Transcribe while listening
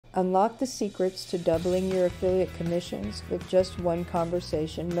Unlock the secrets to doubling your affiliate commissions with just one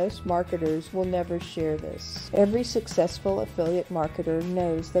conversation. Most marketers will never share this. Every successful affiliate marketer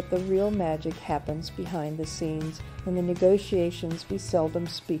knows that the real magic happens behind the scenes in the negotiations we seldom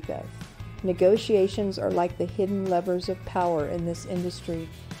speak of. Negotiations are like the hidden levers of power in this industry,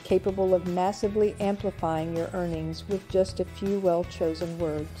 capable of massively amplifying your earnings with just a few well-chosen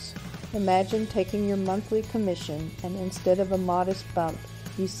words. Imagine taking your monthly commission and instead of a modest bump,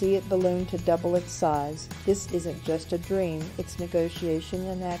 you see it balloon to double its size. This isn't just a dream, it's negotiation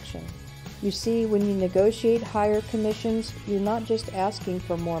in action. You see, when you negotiate higher commissions, you're not just asking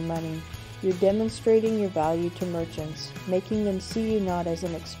for more money, you're demonstrating your value to merchants, making them see you not as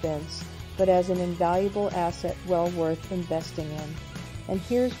an expense, but as an invaluable asset well worth investing in. And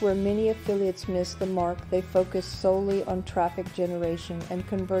here's where many affiliates miss the mark. They focus solely on traffic generation and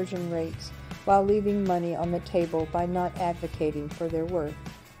conversion rates, while leaving money on the table by not advocating for their worth.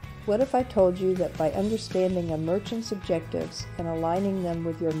 What if I told you that by understanding a merchant's objectives and aligning them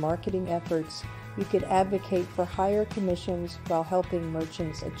with your marketing efforts, you could advocate for higher commissions while helping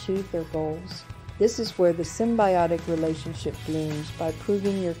merchants achieve their goals? This is where the symbiotic relationship blooms by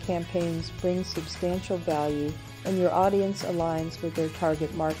proving your campaigns bring substantial value and your audience aligns with their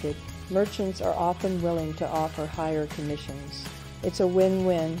target market. Merchants are often willing to offer higher commissions. It's a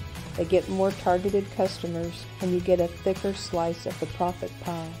win-win. They get more targeted customers, and you get a thicker slice of the profit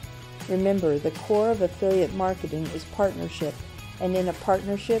pie. Remember, the core of affiliate marketing is partnership, and in a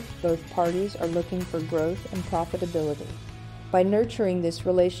partnership, both parties are looking for growth and profitability. By nurturing this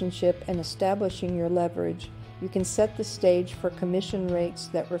relationship and establishing your leverage, you can set the stage for commission rates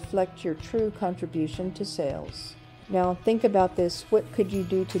that reflect your true contribution to sales. Now, think about this. What could you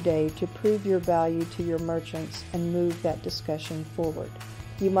do today to prove your value to your merchants and move that discussion forward?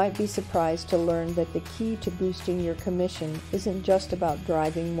 You might be surprised to learn that the key to boosting your commission isn't just about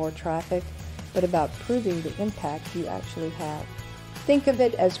driving more traffic, but about proving the impact you actually have. Think of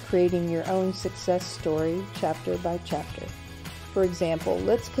it as creating your own success story, chapter by chapter. For example,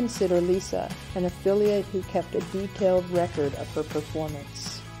 let's consider Lisa, an affiliate who kept a detailed record of her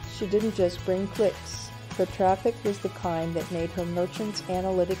performance. She didn't just bring clicks. Her traffic was the kind that made her merchant's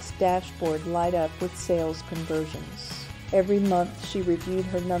analytics dashboard light up with sales conversions. Every month, she reviewed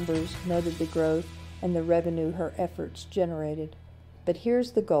her numbers, noted the growth, and the revenue her efforts generated. But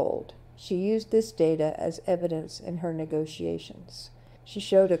here's the gold. She used this data as evidence in her negotiations. She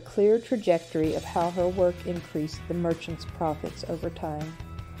showed a clear trajectory of how her work increased the merchant's profits over time.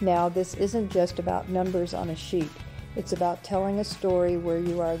 Now, this isn't just about numbers on a sheet. It's about telling a story where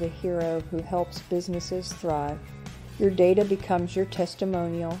you are the hero who helps businesses thrive. Your data becomes your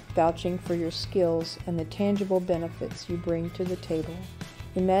testimonial, vouching for your skills and the tangible benefits you bring to the table.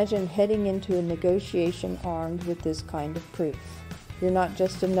 Imagine heading into a negotiation armed with this kind of proof. You're not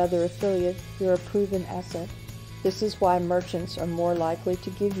just another affiliate, you're a proven asset. This is why merchants are more likely to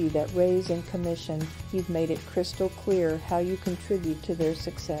give you that raise in commission. You've made it crystal clear how you contribute to their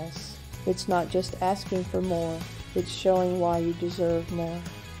success. It's not just asking for more, it's showing why you deserve more.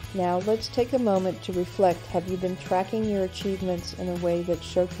 Now let's take a moment to reflect. Have you been tracking your achievements in a way that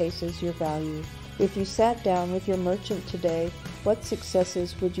showcases your value? If you sat down with your merchant today, what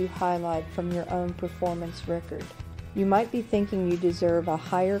successes would you highlight from your own performance record? You might be thinking you deserve a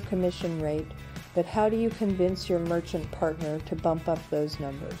higher commission rate, but how do you convince your merchant partner to bump up those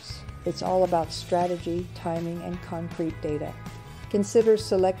numbers? It's all about strategy, timing, and concrete data. Consider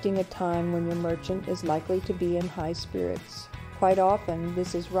selecting a time when your merchant is likely to be in high spirits. Quite often,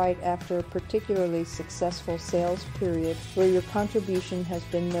 this is right after a particularly successful sales period where your contribution has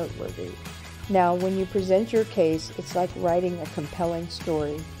been noteworthy. Now, when you present your case, it's like writing a compelling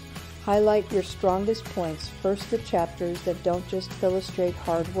story. Highlight your strongest points, first the chapters that don't just illustrate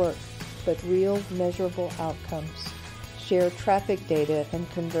hard work, but real, measurable outcomes. Share traffic data and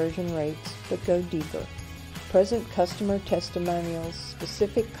conversion rates, but go deeper. Present customer testimonials,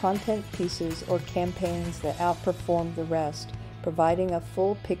 specific content pieces, or campaigns that outperform the rest, providing a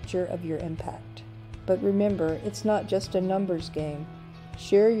full picture of your impact. But remember, it's not just a numbers game.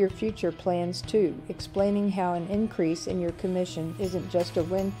 Share your future plans too, explaining how an increase in your commission isn't just a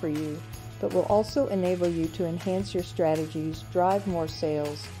win for you, but will also enable you to enhance your strategies, drive more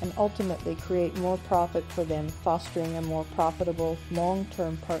sales, and ultimately create more profit for them, fostering a more profitable,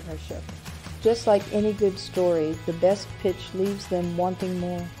 long-term partnership. Just like any good story, the best pitch leaves them wanting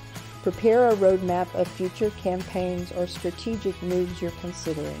more. Prepare a roadmap of future campaigns or strategic moves you're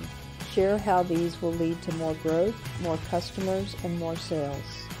considering. Share how these will lead to more growth, more customers, and more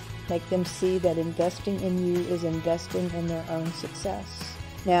sales. Make them see that investing in you is investing in their own success.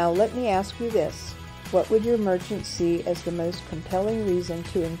 Now, let me ask you this. What would your merchant see as the most compelling reason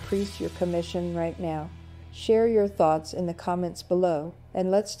to increase your commission right now? Share your thoughts in the comments below,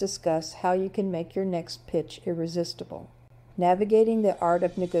 and let's discuss how you can make your next pitch irresistible. Navigating the art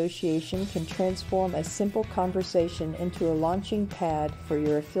of negotiation can transform a simple conversation into a launching pad for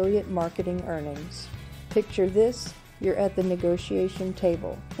your affiliate marketing earnings. Picture this: you're at the negotiation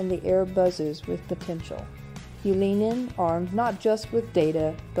table, and the air buzzes with potential. You lean in, armed not just with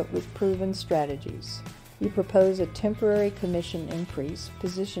data, but with proven strategies. You propose a temporary commission increase,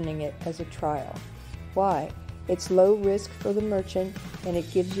 positioning it as a trial. Why? It's low risk for the merchant, and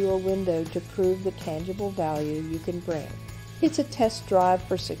it gives you a window to prove the tangible value you can bring. It's a test drive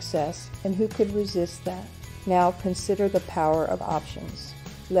for success, and who could resist that? Now consider the power of options.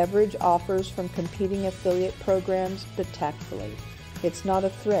 Leverage offers from competing affiliate programs, but tactfully. It's not a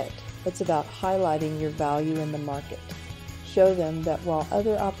threat. It's about highlighting your value in the market. Show them that while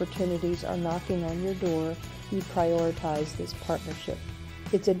other opportunities are knocking on your door, you prioritize this partnership.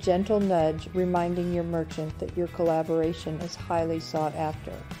 It's a gentle nudge reminding your merchant that your collaboration is highly sought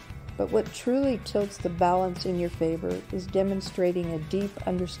after. But what truly tilts the balance in your favor is demonstrating a deep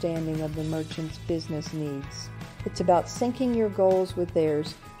understanding of the merchant's business needs. It's about syncing your goals with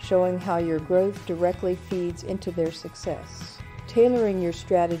theirs, showing how your growth directly feeds into their success. Tailoring your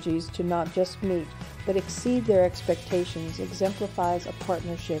strategies to not just meet, but exceed their expectations exemplifies a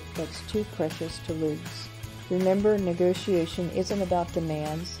partnership that's too precious to lose. Remember, negotiation isn't about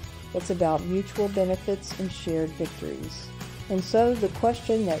demands, it's about mutual benefits and shared victories. And so the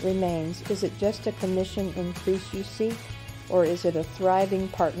question that remains, is it just a commission increase you seek, or is it a thriving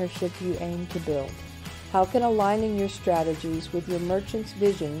partnership you aim to build? How can aligning your strategies with your merchant's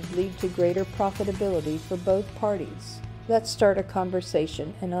vision lead to greater profitability for both parties? Let's start a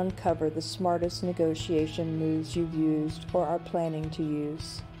conversation and uncover the smartest negotiation moves you've used or are planning to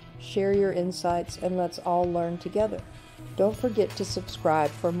use. Share your insights and let's all learn together. Don't forget to subscribe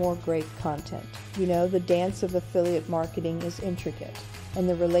for more great content. You know, the dance of affiliate marketing is intricate, and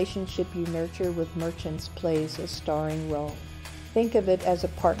the relationship you nurture with merchants plays a starring role. Think of it as a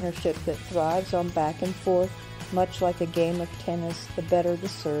partnership that thrives on back and forth, much like a game of tennis. The better the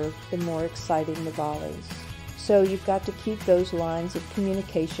serve, the more exciting the volleys. So you've got to keep those lines of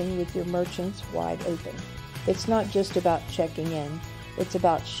communication with your merchants wide open. It's not just about checking in. It's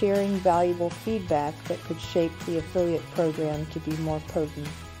about sharing valuable feedback that could shape the affiliate program to be more potent.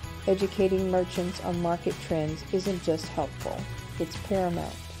 Educating merchants on market trends isn't just helpful, it's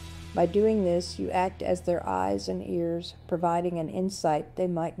paramount. By doing this, you act as their eyes and ears, providing an insight they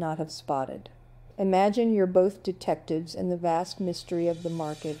might not have spotted. Imagine you're both detectives in the vast mystery of the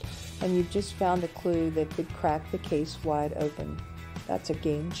market, and you've just found a clue that could crack the case wide open. That's a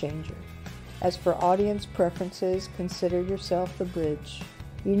game changer. As for audience preferences, consider yourself the bridge.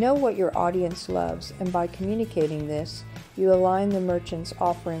 You know what your audience loves, and by communicating this, you align the merchant's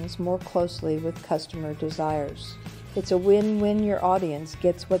offerings more closely with customer desires. It's a win-win. Your audience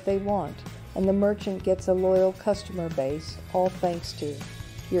gets what they want, and the merchant gets a loyal customer base, all thanks to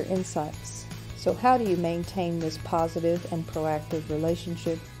your insights. So how do you maintain this positive and proactive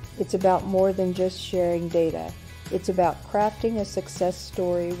relationship? It's about more than just sharing data. It's about crafting a success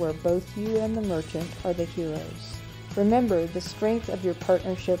story where both you and the merchant are the heroes. Remember, the strength of your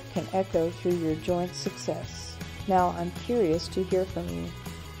partnership can echo through your joint success. Now, I'm curious to hear from you.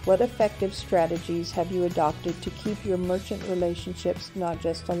 What effective strategies have you adopted to keep your merchant relationships not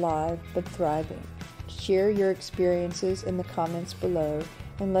just alive, but thriving? Share your experiences in the comments below,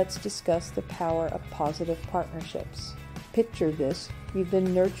 and let's discuss the power of positive partnerships. Picture this: you've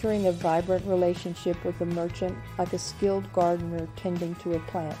been nurturing a vibrant relationship with a merchant like a skilled gardener tending to a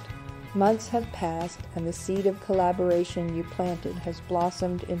plant. Months have passed, and the seed of collaboration you planted has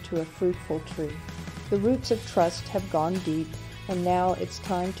blossomed into a fruitful tree. The roots of trust have gone deep, and now it's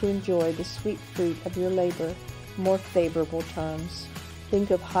time to enjoy the sweet fruit of your labor, more favorable terms. Think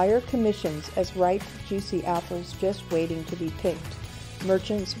of higher commissions as ripe, juicy apples just waiting to be picked.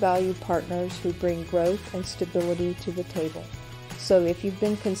 Merchants value partners who bring growth and stability to the table. So if you've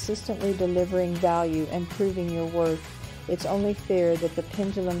been consistently delivering value and proving your worth, it's only fair that the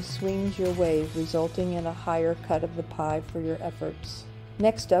pendulum swings your way, resulting in a higher cut of the pie for your efforts.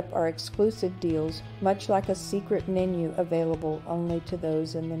 Next up are exclusive deals, much like a secret menu available only to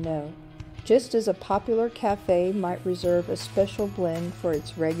those in the know. Just as a popular cafe might reserve a special blend for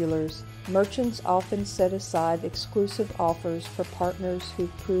its regulars, merchants often set aside exclusive offers for partners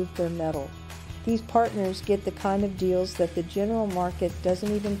who've proved their mettle. These partners get the kind of deals that the general market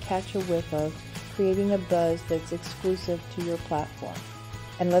doesn't even catch a whiff of, creating a buzz that's exclusive to your platform.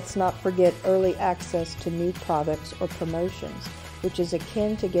 And let's not forget early access to new products or promotions. which is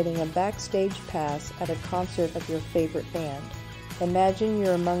akin to getting a backstage pass at a concert of your favorite band. Imagine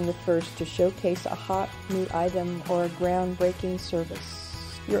you're among the first to showcase a hot new item or a groundbreaking service.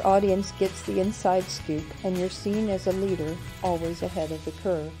 Your audience gets the inside scoop, and you're seen as a leader, always ahead of the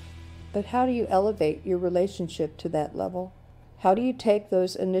curve. But how do you elevate your relationship to that level? How do you take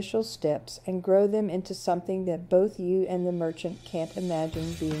those initial steps and grow them into something that both you and the merchant can't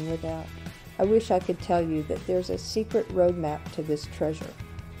imagine being without? I wish I could tell you that there's a secret roadmap to this treasure.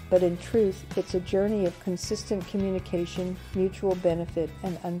 But in truth, it's a journey of consistent communication, mutual benefit,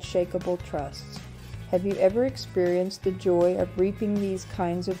 and unshakable trusts. Have you ever experienced the joy of reaping these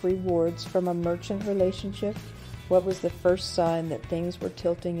kinds of rewards from a merchant relationship? What was the first sign that things were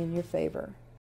tilting in your favor?